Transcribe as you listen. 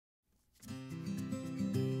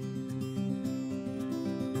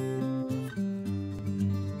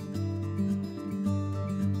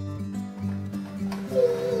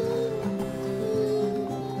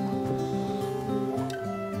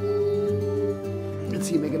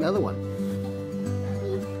see you make another one.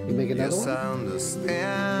 You make another one? Yes, I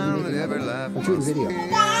understand that every life I'm shooting video.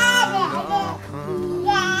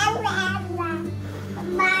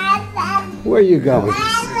 Where are you going?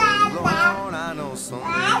 I know someday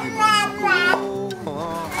you must go.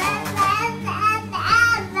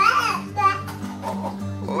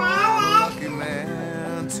 Oh, lucky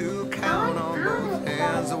man to count on both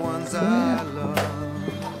hands the ones I love.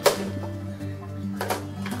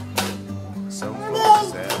 Some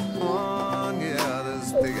folks have one, yeah,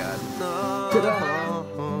 others they got none.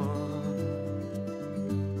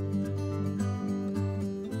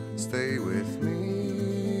 Stay with me,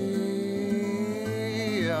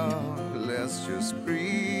 oh, let's just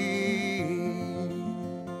breathe.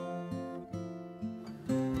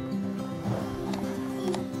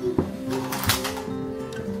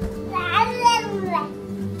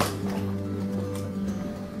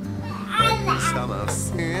 Summer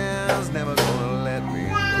sins never gonna let me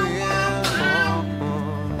win.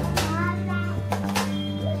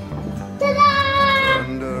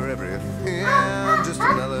 Under everything, just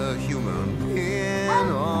another human being.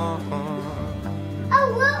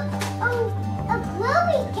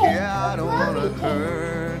 Yeah, I don't wanna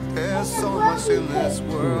hurt. There's so much in this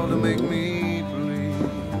world to make me believe.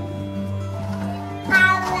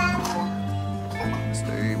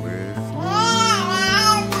 Stay with me.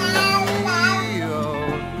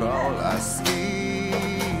 All I see.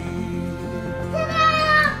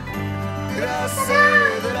 Did I say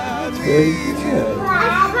that I need you?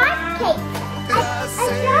 Did I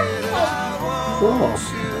say that I want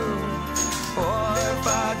you? Or if I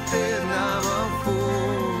did, I'm a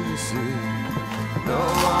fool, you see. No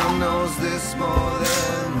one knows this more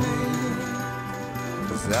than me.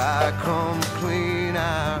 'Cause I come clean, I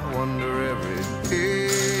wonder every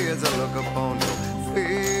day as I look upon your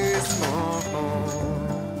face.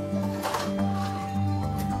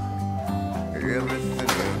 Everything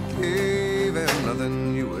you gave and nothing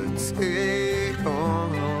you would take on.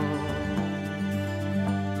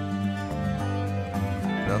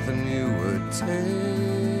 Nothing you would take.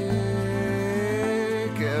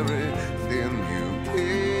 Everything you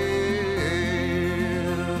gave.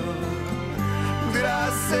 Did I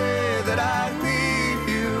say that I need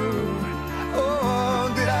you? Oh,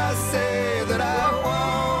 did I say that I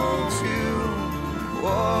want you?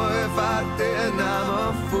 Oh, if I did, I'm a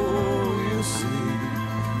fool, you see.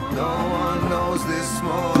 No one knows this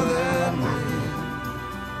more than me.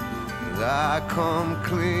 'Cause I come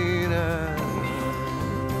cleaner.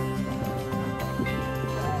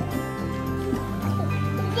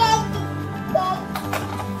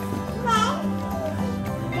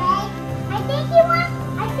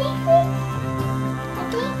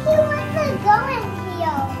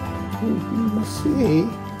 See?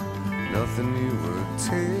 Nothing you would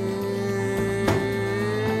take,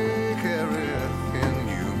 everything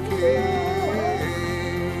you gave.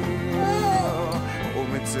 Hold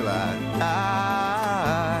me till I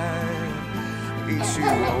die, eat you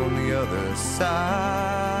on the other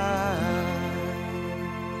side.